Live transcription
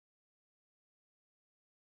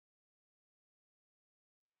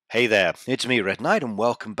Hey there, it's me Red Knight and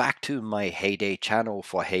welcome back to my Heyday channel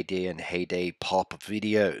for Heyday and Heyday pop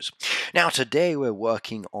videos. Now today we're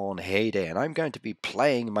working on Heyday and I'm going to be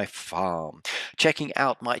playing my farm, checking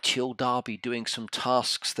out my chill derby, doing some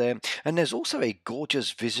tasks there, and there's also a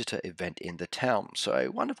gorgeous visitor event in the town, so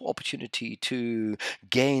a wonderful opportunity to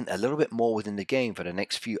gain a little bit more within the game for the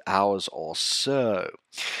next few hours or so.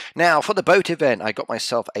 Now, for the boat event, I got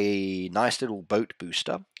myself a nice little boat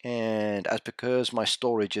booster, and as because my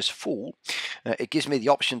storage is full, it gives me the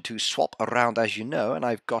option to swap around, as you know, and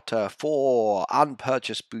I've got 4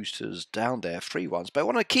 unpurchased boosters down there, free ones, but I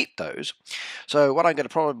want to keep those. So what I'm going to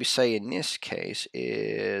probably say in this case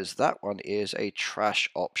is that one is a trash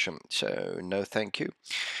option, so no thank you.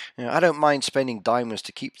 I don't mind spending diamonds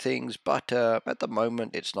to keep things, but at the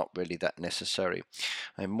moment it's not really that necessary.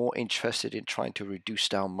 I'm more interested in trying to reduce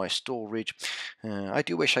down my storage. I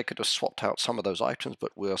do wish I could have swapped out some of those items,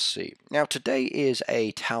 but we'll see. Now today is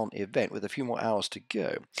a town event with a few more hours to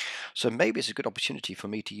go, so maybe it's a good opportunity for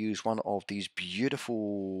me to use one of these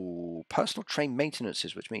beautiful personal train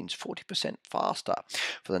maintenances, which means 40% faster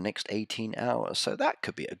for the next 18 hours, so that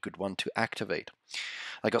could be a good one to activate.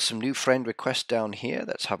 I got some new friend requests down here.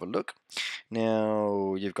 Let's have a look.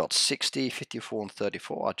 Now, you've got 60, 54, and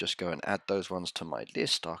 34. I'll just go and add those ones to my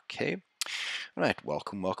list. Okay. Right,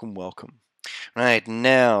 welcome, welcome, welcome. Right,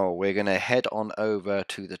 now we're going to head on over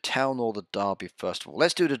to the town or the derby first of all.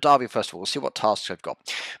 Let's do the derby first of all. We'll see what tasks I've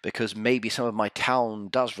got, because maybe some of my town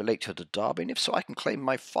does relate to the derby, and if so, I can claim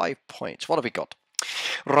my 5 points. What have we got?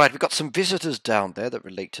 Right, we've got some visitors down there that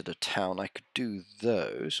relate to the town. I could do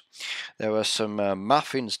those. There are some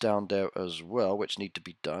muffins down there as well, which need to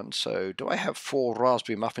be done. So, do I have 4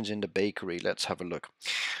 raspberry muffins in the bakery? Let's have a look.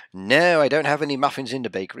 No, I don't have any muffins in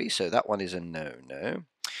the bakery, so that one is a no-no.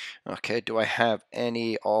 Okay, do I have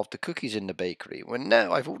any of the cookies in the bakery? Well,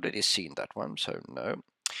 no, I've already seen that one, so no.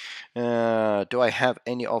 Do I have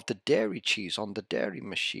any of the dairy cheese on the dairy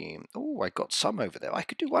machine? Oh, I got some over there. I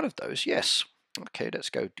could do one of those, yes. Okay, let's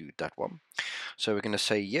go do that one. So we're going to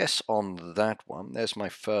say yes on that one. There's my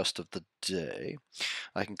first of the day.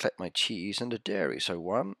 I can collect my cheese and the dairy. So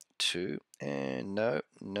 1, 2, and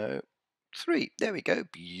no, 3. There we go.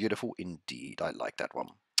 Beautiful indeed. I like that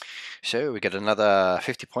one. So we get another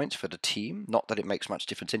 50 points for the team. Not that it makes much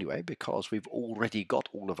difference anyway, because we've already got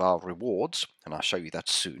all of our rewards, and I'll show you that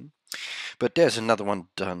soon. But there's another one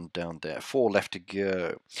done down there. 4 left to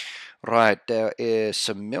go. Right, there is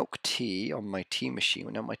some milk tea on my tea machine.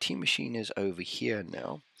 Now my tea machine is over here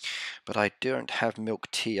now, but I don't have milk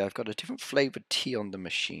tea. I've got a different flavored tea on the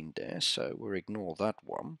machine there, so we'll ignore that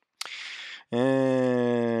one.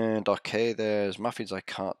 And okay, there's muffins I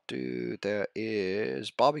can't do. There is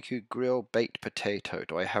barbecue grill baked potato.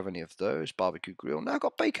 Do I have any of those? Barbecue grill. Now I've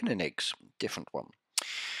got bacon and eggs. Different one.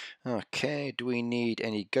 Okay, do we need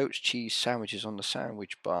any goat's cheese sandwiches on the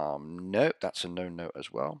sandwich bar? Nope, that's a no-no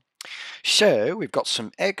as well. So, we've got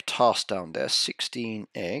some egg tasks down there, 16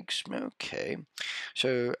 eggs. Okay,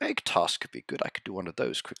 so egg task could be good. I could do one of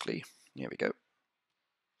those quickly. Here we go.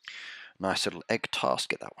 Nice little egg task,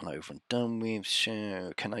 get that one over and done with.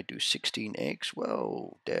 So, can I do 16 eggs?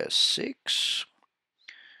 Well, there's 6.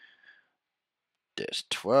 There's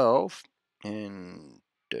 12. And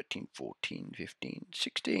 13, 14, 15,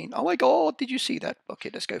 16. Oh my god, did you see that? Okay,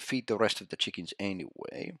 let's go feed the rest of the chickens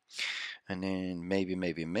anyway. And then maybe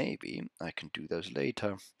I can do those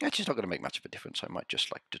later. Actually, it's not going to make much of a difference. I might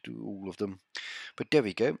just like to do all of them. But there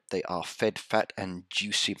we go. They are fed, fat, and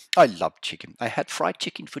juicy. I love chicken. I had fried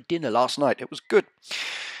chicken for dinner last night. It was good.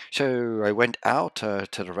 So I went out to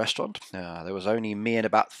the restaurant. There was only me and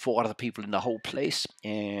about 4 other people in the whole place,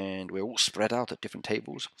 and we're all spread out at different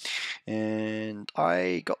tables. And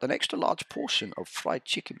I got an extra large portion of fried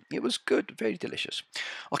chicken. It was good, very delicious.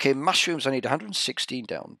 Okay, mushrooms, I need 116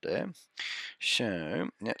 down there. So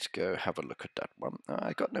let's go have a look at that one.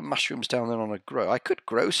 I got no mushrooms down there on a grow. I could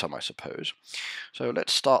grow some, I suppose. So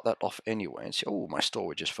let's start that off anyway and see. Oh, my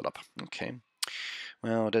storage is full up. Okay.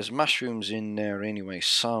 Well, there's mushrooms in there anyway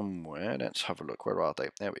somewhere. Let's have a look. Where are they?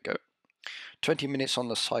 There we go. 20 minutes on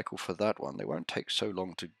the cycle for that one. They won't take so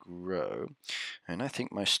long to grow. And I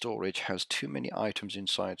think my storage has too many items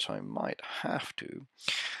inside, so I might have to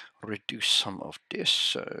reduce some of this.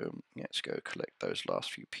 So let's go collect those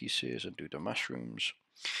last few pieces and do the mushrooms.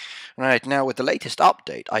 Right, now with the latest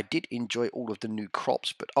update, I did enjoy all of the new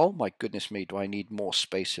crops, but oh my goodness me, do I need more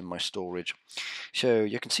space in my storage. So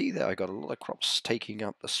you can see there I got a lot of crops taking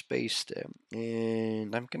up the space there,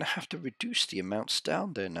 and I'm going to have to reduce the amounts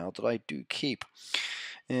down there now that I do keep.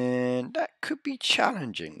 And that could be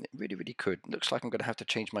challenging, it really, really could. Looks like I'm going to have to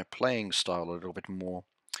change my playing style a little bit more.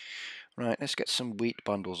 Right, let's get some wheat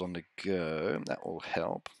bundles on the go. That will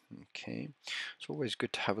help. Okay, it's always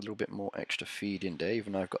good to have a little bit more extra feed in there,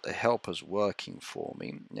 even though I've got the helpers working for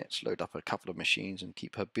me. Let's load up a couple of machines and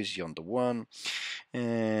keep her busy on the one,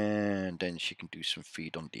 and then she can do some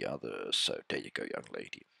feed on the others. So there you go, young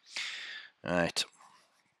lady. Right.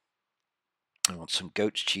 I want some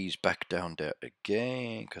goat's cheese back down there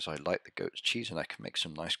again, because I like the goat's cheese and I can make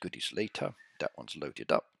some nice goodies later. That one's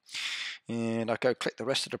loaded up. And I'll go collect the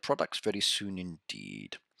rest of the products very soon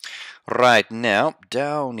indeed. Right, now,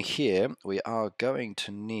 down here, we are going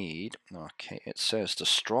to need, okay, it says the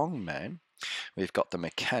strong man. We've got the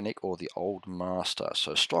mechanic or the old master.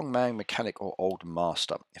 So strong man, mechanic, or old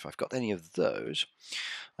master. If I've got any of those,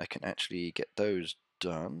 I can actually get those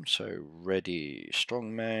done. So ready,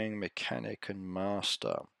 strong man, mechanic, and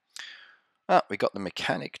master. Ah, we got the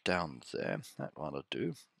mechanic down there. That one will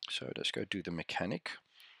do. So let's go do the mechanic.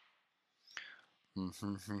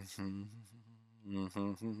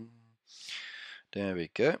 There we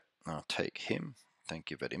go. I'll take him.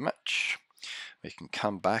 Thank you very much. We can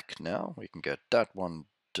come back now. We can get that one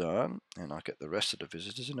done, and I'll get the rest of the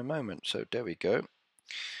visitors in a moment. So there we go.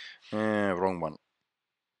 Wrong one.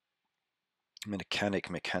 Mechanic,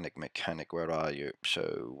 mechanic, mechanic. Where are you?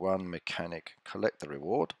 So one mechanic. Collect the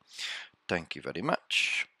reward. Thank you very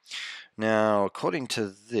much. Now, according to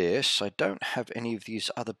this, I don't have any of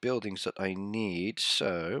these other buildings that I need,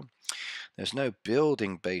 so there's no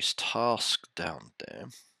building-based task down there.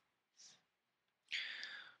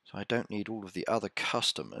 So I don't need all of the other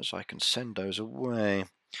customers. I can send those away.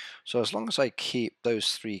 So as long as I keep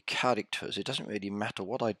those 3 characters, it doesn't really matter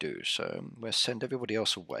what I do. So we'll send everybody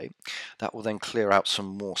else away. That will then clear out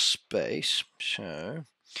some more space. So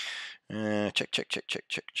check, check, check, check,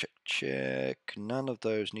 check, check, check. None of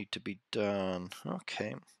those need to be done.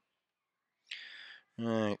 Okay.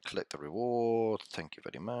 Collect the reward. Thank you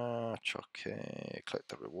very much. Okay. Collect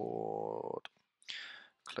the reward.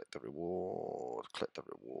 Collect the reward. Collect the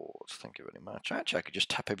reward. Thank you very much. Actually, I could just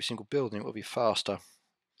tap every single building. It will be faster.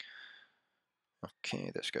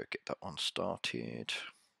 Okay, let's go get that one started.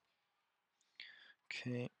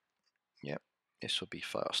 Okay. Yep. This will be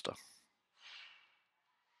faster.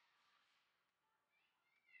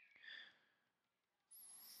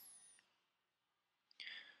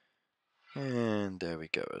 And there we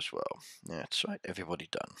go as well. That's right, everybody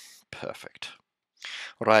done. Perfect.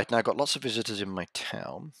 Right, now I've got lots of visitors in my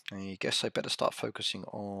town. I guess I better start focusing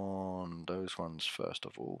on those ones first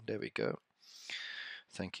of all. There we go.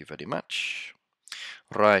 Thank you very much.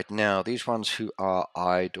 Right, now these ones who are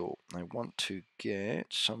idle. I want to get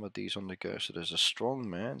some of these on the go. So there's a strong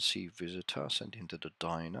man, see visitor, send him to the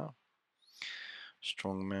diner.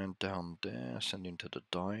 Strong man down there, send him to the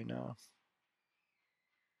diner.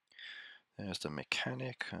 There's the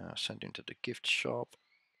mechanic, send him to the gift shop.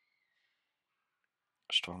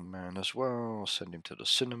 Strong man as well, send him to the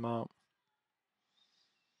cinema.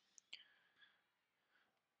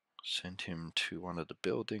 Send him to one of the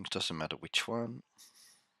buildings, doesn't matter which one.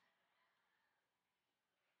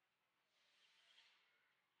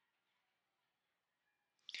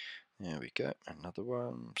 There we go, another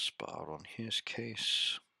one, spar on his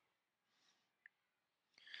case.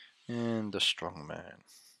 And the strong man.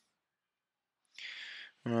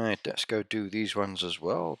 Right, let's go do these ones as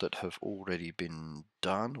well that have already been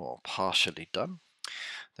done or partially done.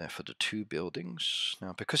 They're for the 2 buildings.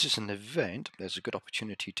 Now, because it's an event, there's a good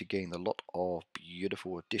opportunity to gain a lot of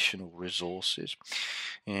beautiful additional resources.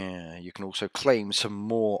 You can also claim some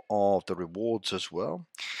more of the rewards as well.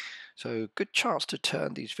 So, good chance to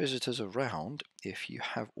turn these visitors around if you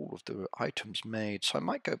have all of the items made. So I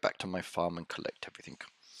might go back to my farm and collect everything.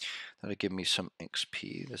 That'll give me some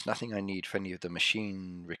XP. There's nothing I need for any of the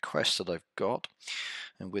machine requests that I've got.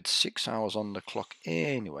 And with 6 hours on the clock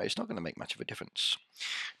anyway, it's not going to make much of a difference.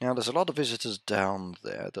 Now, there's a lot of visitors down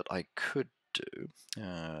there that I could do,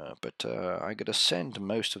 but I'm going to send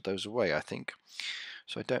most of those away, I think.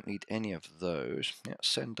 So I don't need any of those. Yeah,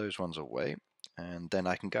 send those ones away, and then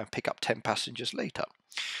I can go and pick up 10 passengers later.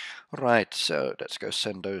 Right, so let's go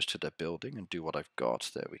send those to the building and do what I've got.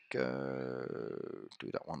 There we go. Do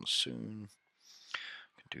that one soon.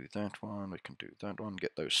 We can do that one. We can do that one.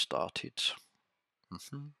 Get those started.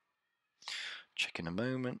 Check in a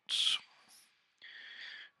moment.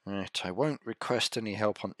 Right, I won't request any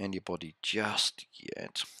help on anybody just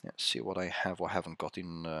yet. Let's see what I have or haven't got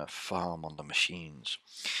in farm on the machines.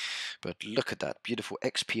 But look at that, beautiful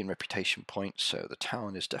XP and reputation points. So the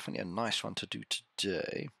town is definitely a nice one to do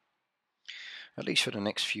today. At least for the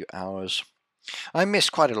next few hours. I miss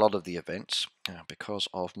quite a lot of the events because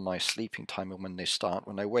of my sleeping time and when they start.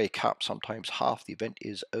 When I wake up, sometimes half the event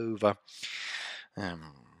is over.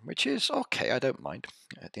 which is okay. I don't mind.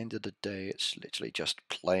 At the end of the day, it's literally just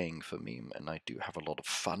playing for me, and I do have a lot of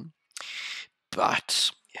fun.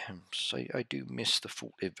 But so I do miss the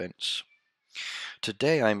full events.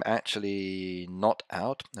 Today I'm actually not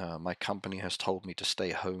out. My company has told me to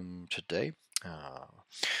stay home today.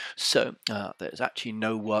 So there's actually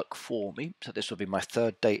no work for me. So this will be my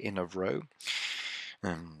third day in a row.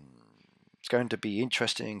 It's going to be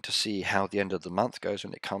interesting to see how the end of the month goes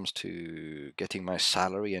when it comes to getting my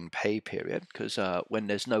salary and pay period, because when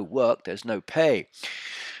there's no work, there's no pay.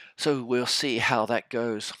 So we'll see how that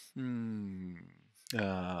goes.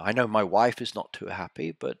 I know my wife is not too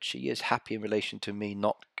happy, but she is happy in relation to me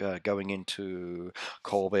not going into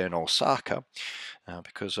Kobe and Osaka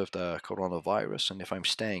because of the coronavirus. And if I'm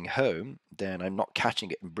staying home, then I'm not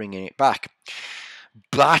catching it and bringing it back.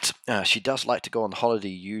 But she does like to go on holiday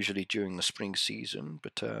usually during the spring season.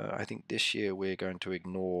 But I think this year we're going to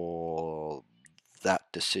ignore that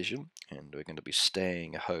decision, and we're going to be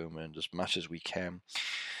staying home and as much as we can.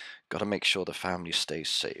 Got to make sure the family stays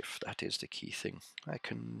safe. That is the key thing. I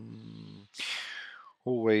can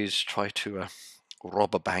always try to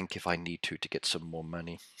rob a bank if I need to get some more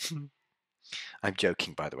money. I'm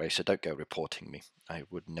joking, by the way, so don't go reporting me. I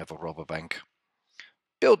would never rob a bank.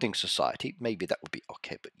 Building society, maybe that would be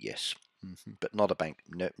okay, but yes. But not a bank.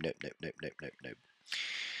 Nope, nope, nope, nope, nope, nope,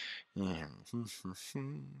 nope.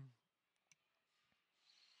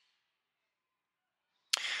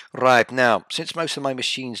 Right, now, since most of my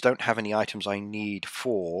machines don't have any items I need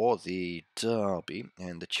for the derby,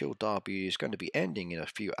 and the chill derby is going to be ending in a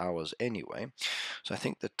few hours anyway, so I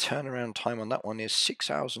think the turnaround time on that one is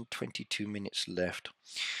 6 hours and 22 minutes left.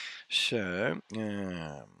 So,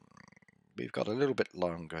 we've got a little bit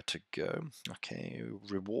longer to go. Okay,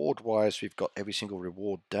 reward-wise, we've got every single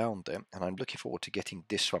reward down there, and I'm looking forward to getting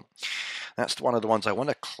this one. That's one of the ones I want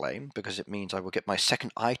to claim because it means I will get my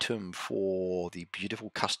second item for the beautiful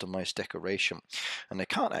customized decoration. And I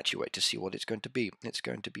can't actually wait to see what it's going to be. It's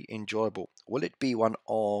going to be enjoyable. Will it be one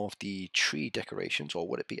of the tree decorations or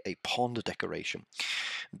will it be a pond decoration?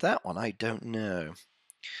 That one I don't know.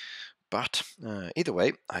 But either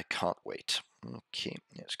way, I can't wait. Okay,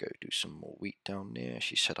 let's go do some more wheat down there.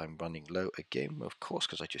 She said I'm running low again, of course,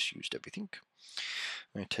 because I just used everything.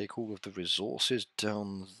 I take all of the resources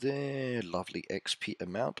down there. Lovely XP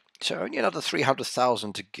amount. So only another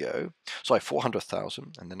 300,000 to go. Sorry,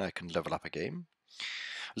 400,000, and then I can level up again.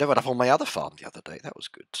 Leveled up on my other farm the other day. That was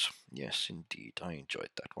good. Yes, indeed. I enjoyed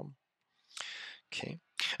that one. Okay.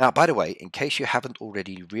 Now, by the way, in case you haven't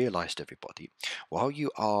already realized, everybody, while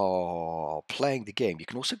you are playing the game, you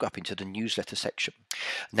can also go up into the newsletter section.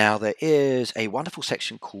 Now, there is a wonderful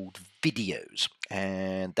section called videos,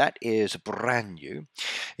 and that is brand new.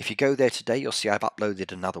 If you go there today, you'll see I've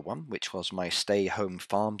uploaded another one, which was my stay home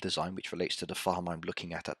farm design, which relates to the farm I'm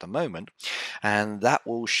looking at the moment. And that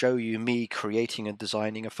will show you me creating and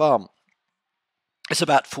designing a farm. It's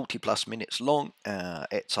about 40 plus minutes long.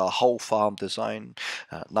 It's a whole farm design,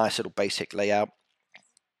 nice little basic layout.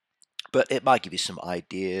 But it might give you some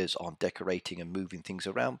ideas on decorating and moving things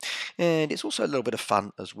around. And it's also a little bit of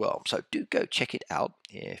fun as well. So do go check it out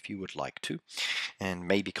if you would like to. And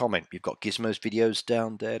maybe comment. We've got Gizmo's videos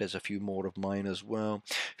down there. There's a few more of mine as well.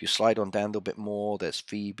 If you slide on down a little bit more, there's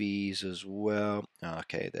Phoebe's as well.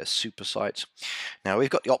 Okay, there's Super Sites. Now we've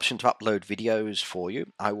got the option to upload videos for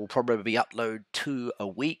you. I will probably upload 2 a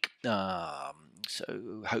week.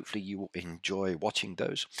 So hopefully you will enjoy watching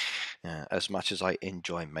those as much as I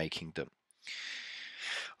enjoy making them.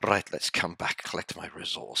 Right, let's come back, collect my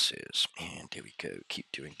resources. And here we go.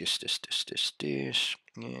 Keep doing this.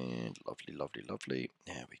 And lovely, lovely, lovely.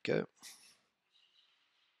 There we go.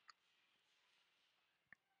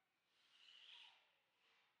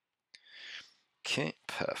 Okay,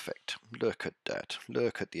 perfect. Look at that.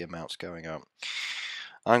 Look at the amounts going up.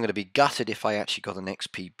 I'm going to be gutted if I actually got an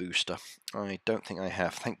XP booster. I don't think I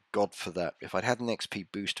have. Thank God for that. If I'd had an XP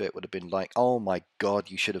booster, it would have been like, oh my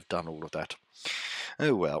God, you should have done all of that.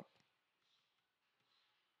 Oh well.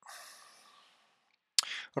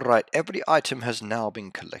 Right, every item has now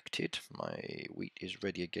been collected. My wheat is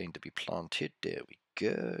ready again to be planted. There we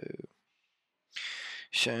go.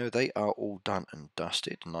 So they are all done and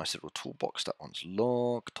dusted. Nice little toolbox. That one's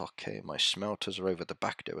locked. Okay, my smelters are over the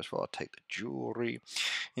back there as well. I'll take the jewelry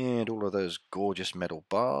and all of those gorgeous metal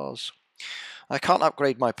bars. I can't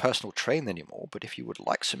upgrade my personal train anymore, but if you would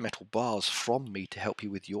like some metal bars from me to help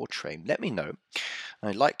you with your train, let me know.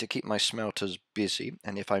 I like to keep my smelters busy,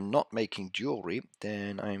 and if I'm not making jewelry,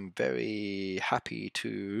 then I'm very happy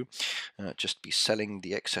to just be selling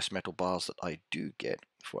the excess metal bars that I do get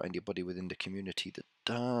for anybody within the community that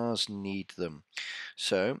does need them.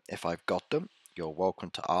 So if I've got them, you're welcome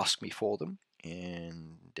to ask me for them.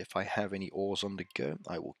 And if I have any ores on the go,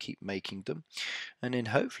 I will keep making them. And then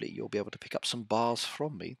hopefully you'll be able to pick up some bars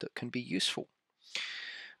from me that can be useful.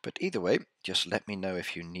 But either way, just let me know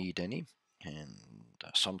if you need any. And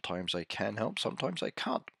sometimes I can help, sometimes I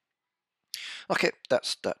can't. Okay,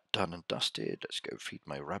 that's that done and dusted. Let's go feed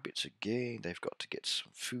my rabbits again. They've got to get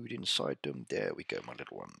some food inside them. There we go, my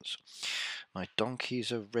little ones. My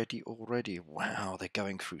donkeys are ready already. Wow, they're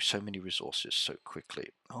going through so many resources so quickly.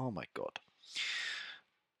 Oh my god.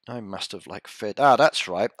 I must have fed. Ah, that's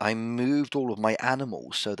right. I moved all of my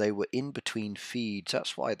animals so they were in between feeds.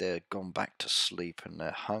 That's why they're gone back to sleep and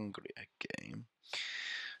they're hungry again.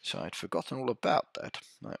 So I'd forgotten all about that.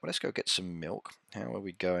 Right, well, let's go get some milk. How are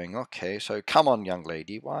we going? Okay, so come on, young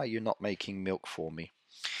lady. Why are you not making milk for me?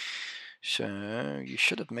 So you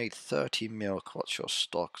should have made 30 milk. What's your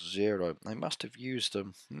stock? 0. I must have used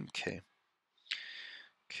them. Okay.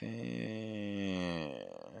 Okay.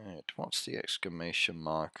 What's the exclamation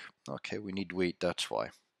mark? Okay, we need wheat. That's why.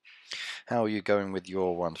 How are you going with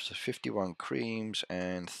your ones? So 51 creams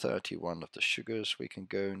and 31 of the sugars. We can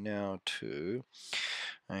go now to,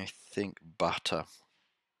 I think, butter.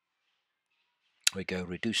 We go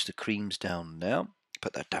reduce the creams down now.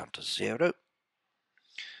 Put that down to 0.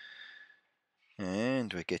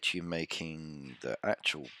 And we get you making the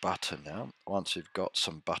actual butter now. Once we've got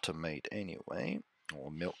some butter made anyway, or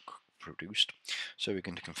milk produced. So we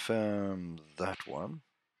can confirm that one.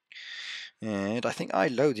 And I think I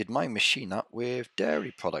loaded my machine up with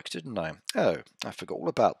dairy products, didn't I? Oh, I forgot all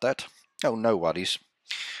about that. Oh, no worries.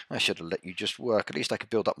 I should have let you just work. At least I could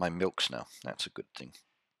build up my milks now. That's a good thing.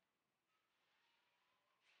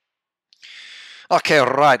 Okay,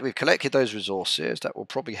 right, we've collected those resources. That will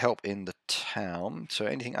probably help in the town. So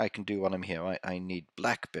anything I can do while I'm here, I need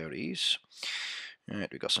blackberries. Right,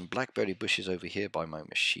 we've got some blackberry bushes over here by my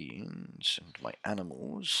machines and my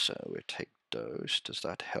animals. So we'll take those. Does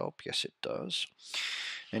that help? Yes, it does.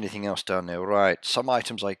 Anything else down there? Right, some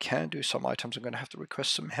items I can do, some items I'm going to have to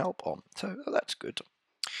request some help on. So that's good.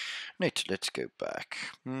 Right, let's go back.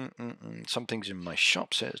 Some things in my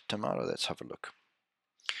shop says tomorrow. Let's have a look.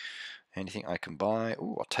 Anything I can buy?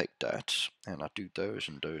 Oh, I'll take that. And I'll do those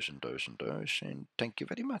and those and those and those. And thank you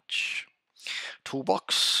very much.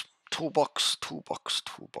 Toolbox, toolbox, toolbox,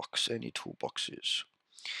 toolbox. Any toolboxes?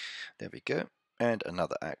 There we go. And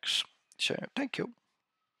another axe. So, thank you.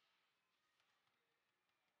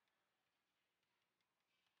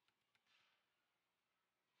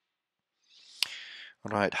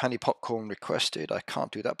 Right, honey popcorn requested. I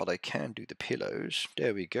can't do that, but I can do the pillows.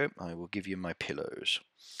 There we go. I will give you my pillows.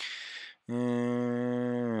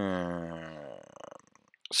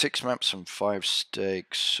 6 maps and 5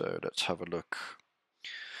 steaks. So let's have a look.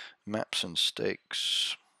 Maps and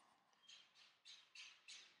steaks.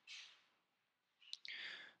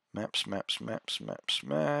 Maps, maps, maps, maps,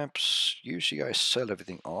 maps. Usually I sell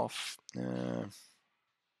everything off.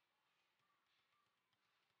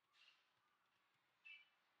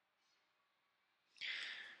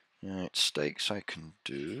 Right, steaks I can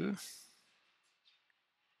do.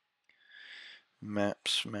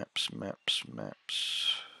 Maps, maps, maps,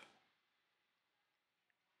 maps.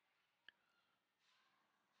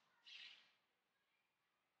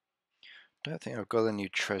 Don't think I've got any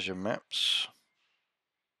treasure maps.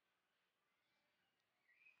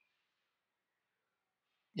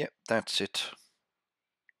 Yep, that's it.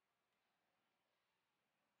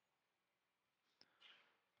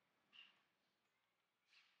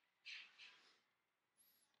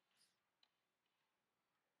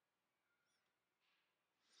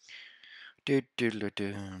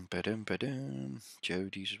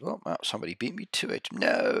 Jody's well, somebody beat me to it.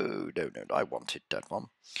 No, I wanted that one.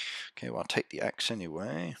 Okay, well, I'll take the axe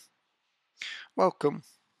anyway. Welcome.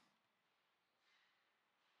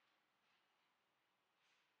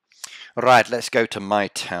 Right, let's go to my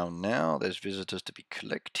town now. There's visitors to be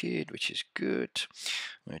collected, which is good.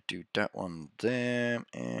 I'm going to do that one there,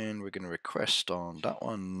 and we're going to request on that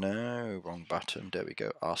one. No, wrong button. There we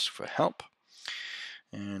go. Ask for help.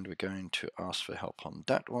 And we're going to ask for help on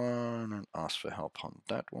that one, and ask for help on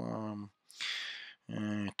that one.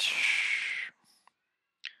 And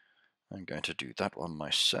I'm going to do that one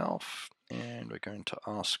myself. And we're going to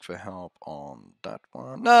ask for help on that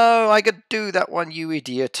one. No, I could do that one, you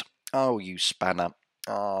idiot. Oh, you spanner.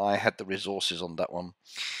 Oh, I had the resources on that one.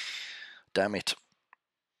 Damn it.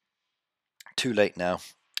 Too late now.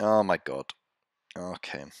 Oh my god.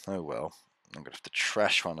 Okay, oh well. I'm going to have to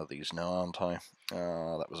trash one of these now, aren't I?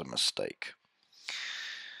 Oh, that was a mistake.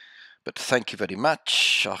 But thank you very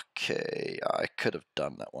much. Okay, I could have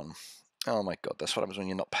done that one. Oh my god, that's what happens when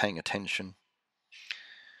you're not paying attention.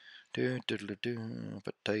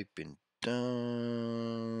 But they've been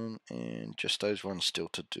done, and just those ones still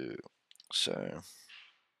to do. So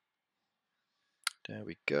there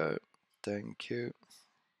we go. Thank you.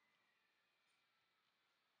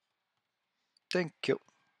 Thank you.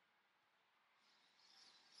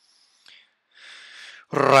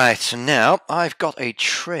 Right, so now I've got a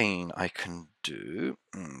train I can do.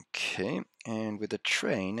 Okay, and with a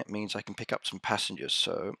train, it means I can pick up some passengers.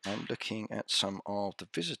 So I'm looking at some of the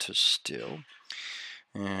visitors still.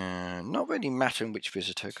 Not really mattering which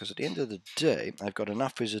visitor, because at the end of the day, I've got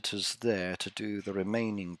enough visitors there to do the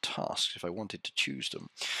remaining tasks if I wanted to choose them.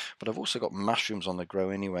 But I've also got mushrooms on the grow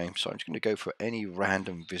anyway, so I'm just going to go for any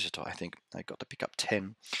random visitor. I think I got to pick up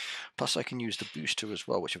 10. Plus I can use the booster as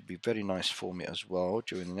well, which would be very nice for me as well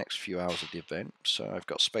during the next few hours of the event. So I've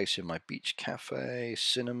got space in my beach cafe,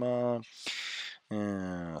 cinema,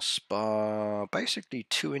 spa, basically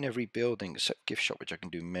 2 in every building except gift shop, which I can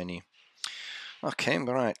do many. Okay,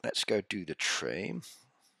 right, let's go do the train.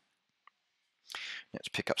 Let's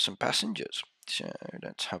pick up some passengers. So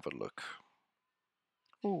let's have a look.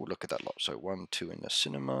 Oh, look at that lot. So 1, 2 in the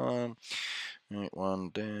cinema. Right,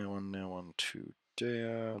 1 there, 1 there, 1, 2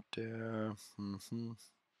 there, there.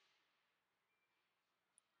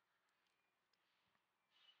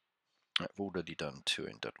 I've already done 2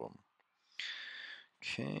 in that one.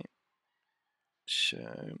 Okay.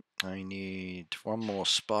 So I need 1 more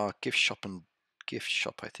spa, gift shop, and gift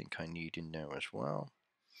shop I think I need in there as well.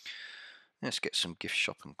 Let's get some gift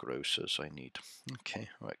shop and grocers I need. Okay,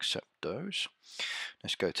 I'll accept those.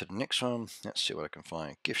 Let's go to the next one. Let's see what I can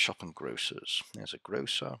find. Gift shop and grocers. There's a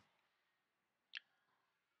grocer.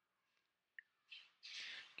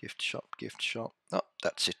 Gift shop, gift shop. Oh,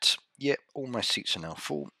 that's it. Yep, all my seats are now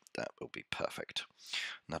full. That will be perfect.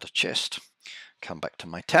 Another chest. Come back to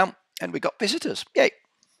my town. And we got visitors. Yay!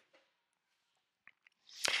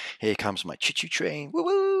 Here comes my choo-choo train.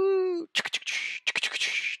 Woo-woo!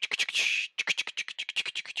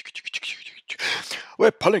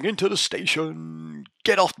 We're pulling into the station.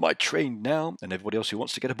 Get off my train now. And everybody else who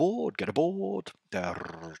wants to get aboard, get aboard.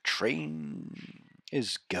 The train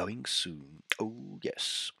is going soon. Oh,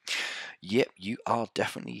 yes. Yep, you are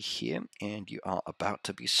definitely here and you are about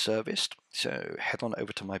to be serviced. So head on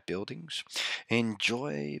over to my buildings.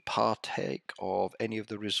 Enjoy, partake of any of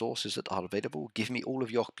the resources that are available. Give me all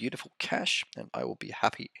of your beautiful cash and I will be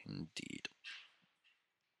happy indeed.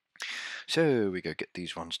 So we go get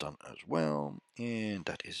these ones done as well, and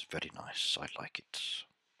that is very nice. I like it.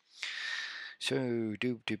 So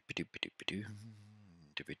there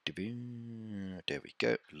we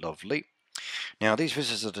go. Lovely. Now these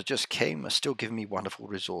visitors that just came are still giving me wonderful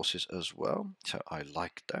resources as well, so I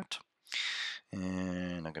like that.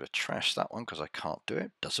 And I'm going to trash that one because I can't do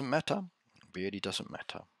it. Doesn't matter. Really doesn't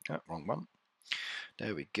matter. Oh, wrong one.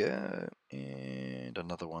 There we go. And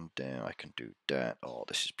another one there. I can do that. Oh,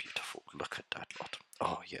 this is beautiful. Look at that lot.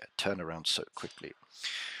 Oh, yeah. Turn around so quickly.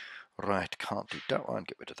 Right. Can't do that one.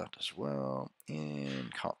 Get rid of that as well.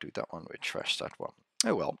 And can't do that one. We trash that one.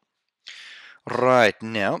 Oh, well. Right,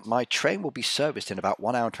 now my train will be serviced in about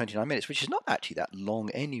 1 hour and 29 minutes, which is not actually that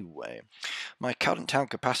long anyway. My current town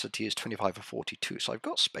capacity is 25 or 42, so I've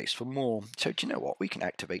got space for more. So do you know what? We can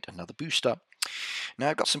activate another booster.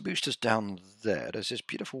 Now I've got some boosters down there. There's this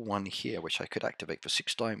beautiful one here, which I could activate for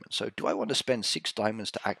 6 diamonds. So do I want to spend 6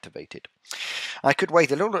 diamonds to activate it? I could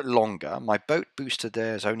wait a little bit longer. My boat booster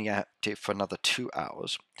there is only active for another 2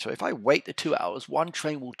 hours. So if I wait the 2 hours, one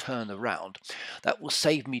train will turn around. That will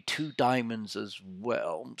save me 2 diamonds as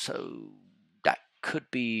well. So that could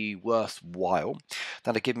be worthwhile.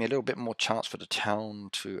 That'll give me a little bit more chance for the town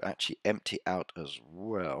to actually empty out as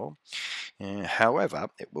well. However,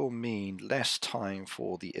 it will mean less time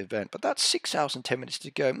for the event. But that's 6 hours and 10 minutes to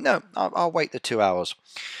go. No, I'll wait the 2 hours.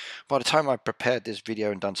 By the time I've prepared this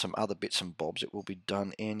video and done some other bits and bobs, it will be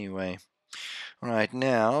done anyway. Right,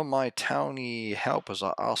 now my townie helpers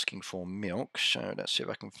are asking for milk, so let's see if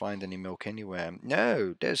I can find any milk anywhere.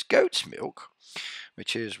 No, there's goat's milk,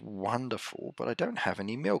 which is wonderful, but I don't have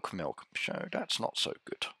any milk, so that's not so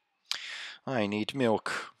good. I need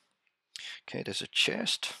milk. Okay, there's a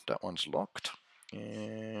chest. That one's locked.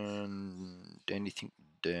 And anything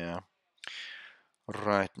there.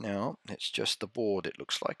 Right now, it's just the board, it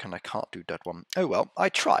looks like, and I can't do that one. Oh well, I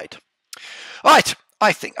tried. Right,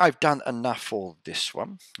 I think I've done enough for this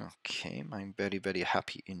one. Okay, I'm very, very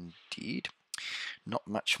happy indeed. Not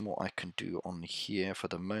much more I can do on here for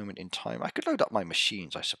the moment in time. I could load up my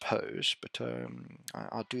machines, I suppose, but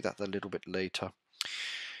I'll do that a little bit later.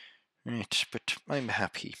 Right, but I'm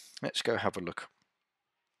happy. Let's go have a look.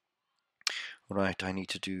 Right, I need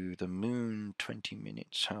to do the moon, 20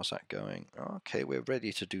 minutes. How's that going? Okay, we're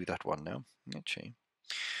ready to do that one now. Okay,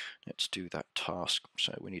 let's do that task.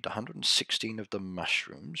 So we need 116 of the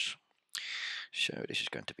mushrooms. So this is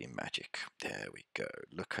going to be magic. There we go.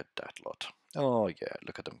 Look at that lot. Oh yeah,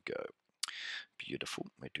 look at them go. Beautiful.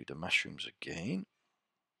 We do the mushrooms again.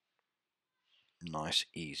 Nice,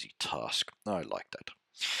 easy task. I like that.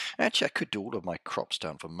 Actually, I could do all of my crops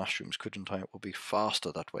down for mushrooms, couldn't I? It will be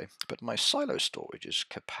faster that way. But my silo storage is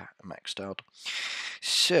maxed out.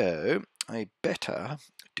 So, I better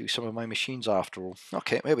do some of my machines after all.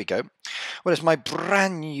 Okay, there we go. Well, there's my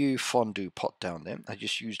brand new fondue pot down there. I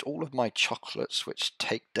just used all of my chocolates, which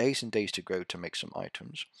take days and days to grow, to make some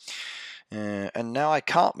items. And now I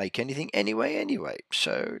can't make anything anyway.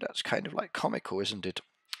 So, that's kind of like comical, isn't it?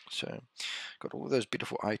 So, got all those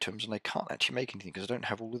beautiful items, and I can't actually make anything because I don't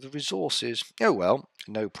have all of the resources. Oh well,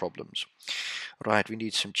 no problems. Right, we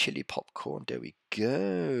need some chili popcorn. There we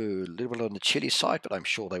go. A little bit on the chili side, but I'm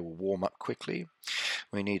sure they will warm up quickly.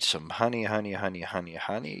 We need some honey.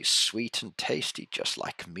 Sweet and tasty, just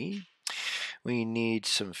like me. We need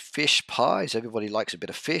some fish pies. Everybody likes a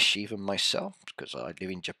bit of fish, even myself, because I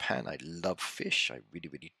live in Japan. I love fish. I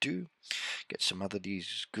really do. Get some other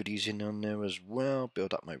these goodies in on there as well.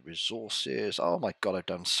 Build up my resources. Oh my god, I've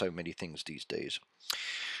done so many things these days.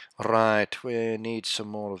 Right, we need some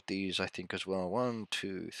more of these, I think, as well. 1,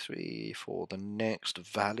 2, 3 for the next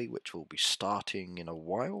valley, which will be starting in a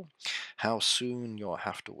while. How soon, you'll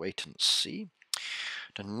have to wait and see.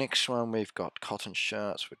 The next one, we've got cotton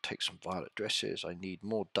shirts. We'll take some violet dresses. I need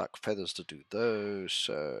more duck feathers to do those.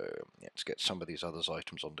 So let's get some of these other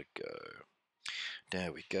items on the go.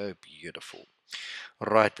 There we go. Beautiful.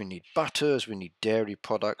 Right, we need butters. We need dairy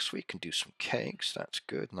products. We can do some cakes. That's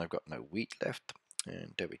good. And I've got no wheat left.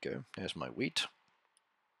 And there we go. There's my wheat.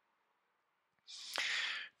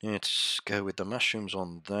 Let's go with the mushrooms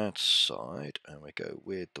on that side. And we go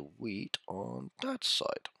with the wheat on that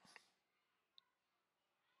side.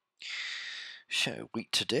 So,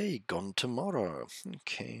 wheat today, gone tomorrow.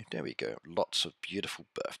 Okay, there we go. Lots of beautiful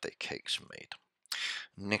birthday cakes made.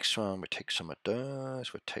 Next one, we take some of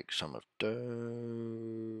those. We take some of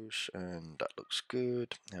those. And that looks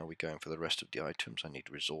good. Now we're going for the rest of the items. I need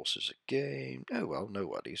resources again. Oh well, no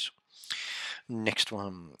worries. Next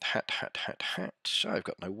one, hat. I've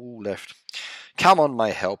got no wool left. Come on,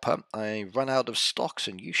 my helper. I run out of stocks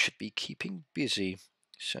and you should be keeping busy.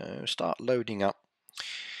 So, start loading up.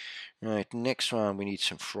 Right, next one, we need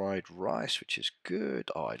some fried rice, which is good.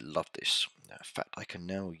 Oh, I love this. In fact, I can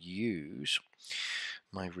now use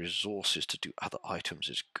my resources to do other items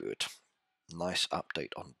is good. Nice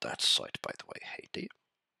update on that site, by the way. Hey, dear.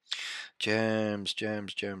 Jams.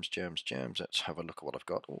 Let's have a look at what I've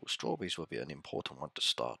got. Oh, strawberries will be an important one to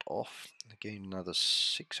start off. Again, another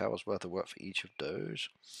 6 hours worth of work for each of those.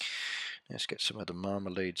 Let's get some of the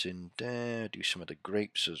marmalades in there. Do some of the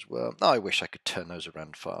grapes as well. Oh, I wish I could turn those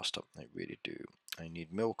around faster. I really do. I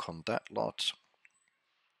need milk on that lot.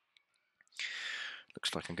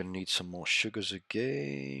 Looks like I'm going to need some more sugars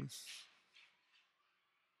again.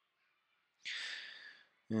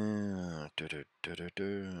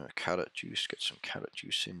 Carrot juice, get some carrot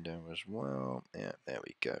juice in there as well. Yeah, there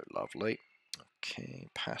we go, lovely. Okay,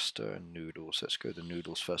 pasta and noodles. Let's go the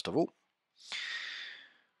noodles first of all.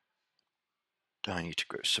 I need to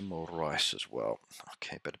grow some more rice as well.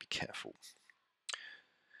 Okay, better be careful.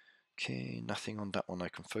 Okay, nothing on that one I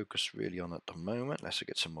can focus really on at the moment. Let's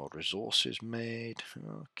get some more resources made.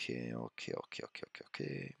 Okay. We'll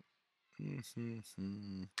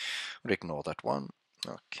ignore that one.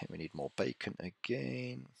 Okay, we need more bacon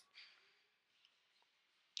again.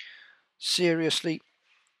 Seriously?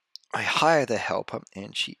 I hire the helper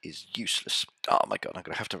and she is useless. Oh my god, I'm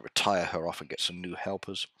going to have to retire her off and get some new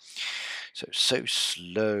helpers. So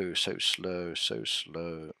slow.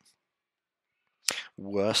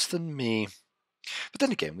 Worse than me. But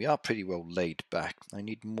then again, we are pretty well laid back. I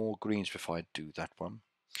need more greens before I do that one.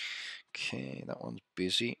 Okay, that one's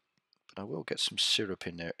busy. But I will get some syrup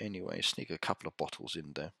in there anyway. Sneak a couple of bottles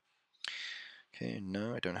in there. Okay,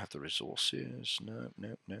 no, I don't have the resources. No.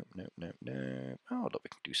 Oh, look, we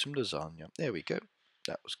can do some lasagna. There we go.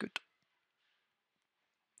 That was good.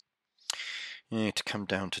 Yeah, to come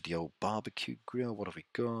down to the old barbecue grill. What have we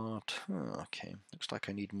got? Oh, okay, looks like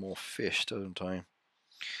I need more fish, don't I?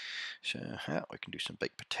 So, yeah, we can do some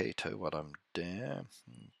baked potato while I'm there.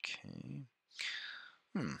 Okay.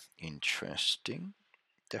 Interesting.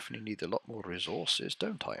 Definitely need a lot more resources,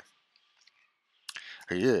 don't I?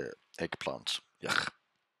 Yeah, eggplants. Yuck.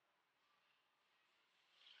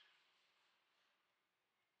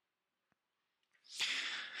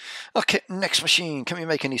 Okay, next machine. Can we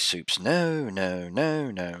make any soups? No, no, no,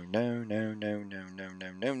 no, no, no, no, no, no,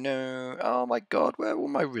 no, no, no. Oh my god, where are all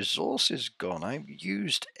my resources gone? I've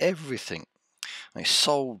used everything. I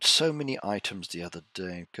sold so many items the other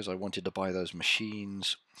day because I wanted to buy those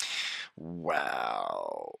machines.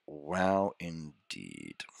 Wow. Wow,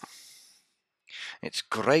 indeed. It's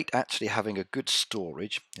great actually having a good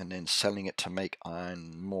storage and then selling it to make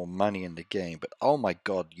more money in the game. But oh my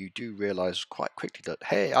god, you do realize quite quickly that,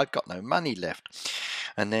 hey, I've got no money left.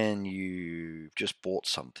 And then you just bought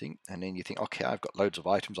something and then you think, okay, I've got loads of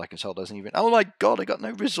items I can sell. Doesn't even, oh my god, I got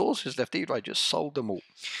no resources left either. I just sold them all.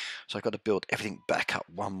 So I've got to build everything back up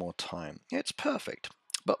one more time. It's perfect.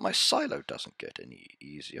 But my silo doesn't get any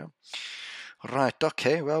easier. Right,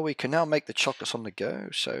 okay, well, we can now make the chocolates on the go.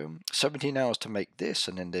 So 17 hours to make this,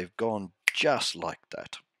 and then they've gone just like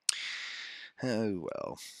that. Oh,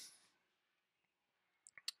 well.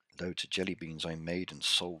 Loads of jelly beans I made and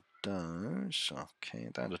sold those. Okay,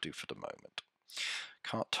 that'll do for the moment.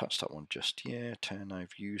 Can't touch that one just yet, and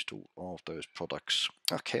I've used all of those products.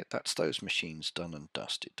 Okay, that's those machines done and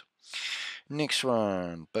dusted. Next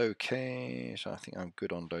one, bouquets. I think I'm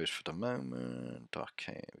good on those for the moment.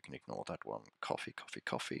 Okay, we can ignore that one. Coffee, coffee,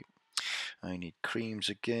 coffee. I need creams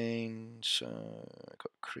again. So I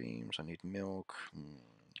got creams. I need milk.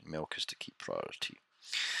 Milk is the key priority.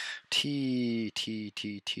 Tea, tea,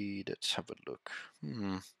 tea, tea. Let's have a look.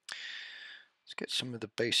 Let's get some of the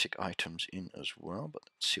basic items in as well, but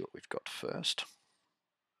let's see what we've got first.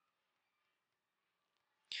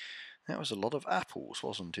 That was a lot of apples,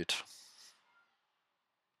 wasn't it?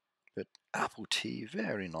 But apple tea,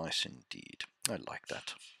 very nice indeed. I like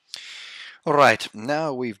that. Alright,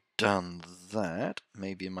 now we've done that.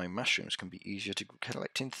 Maybe my mushrooms can be easier to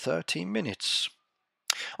collect in 30 minutes.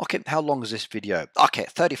 Okay, how long is this video? Okay,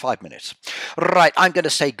 35 minutes. Right, I'm going to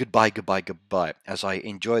say goodbye, goodbye, goodbye as I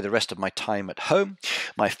enjoy the rest of my time at home.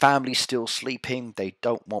 My family's still sleeping. They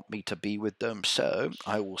don't want me to be with them, so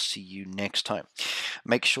I will see you next time.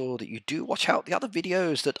 Make sure that you do watch out the other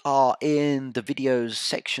videos that are in the videos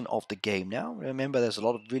section of the game now. Remember, there's a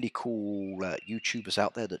lot of really cool YouTubers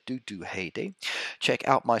out there that do Heyday. Check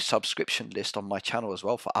out my subscription list on my channel as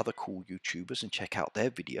well for other cool YouTubers and check out their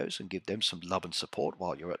videos and give them some love and support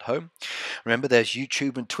while you're at home. Remember, there's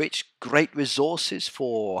YouTube and Twitch, great resources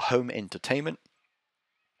for home entertainment.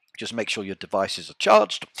 Just make sure your devices are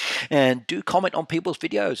charged and do comment on people's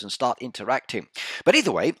videos and start interacting. But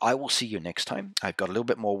either way, I will see you next time. I've got a little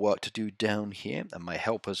bit more work to do down here and my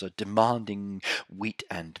helpers are demanding wheat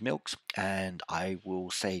and milks, and I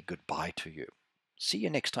will say goodbye to you. See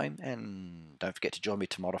you next time, and don't forget to join me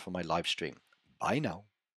tomorrow for my live stream. Bye now.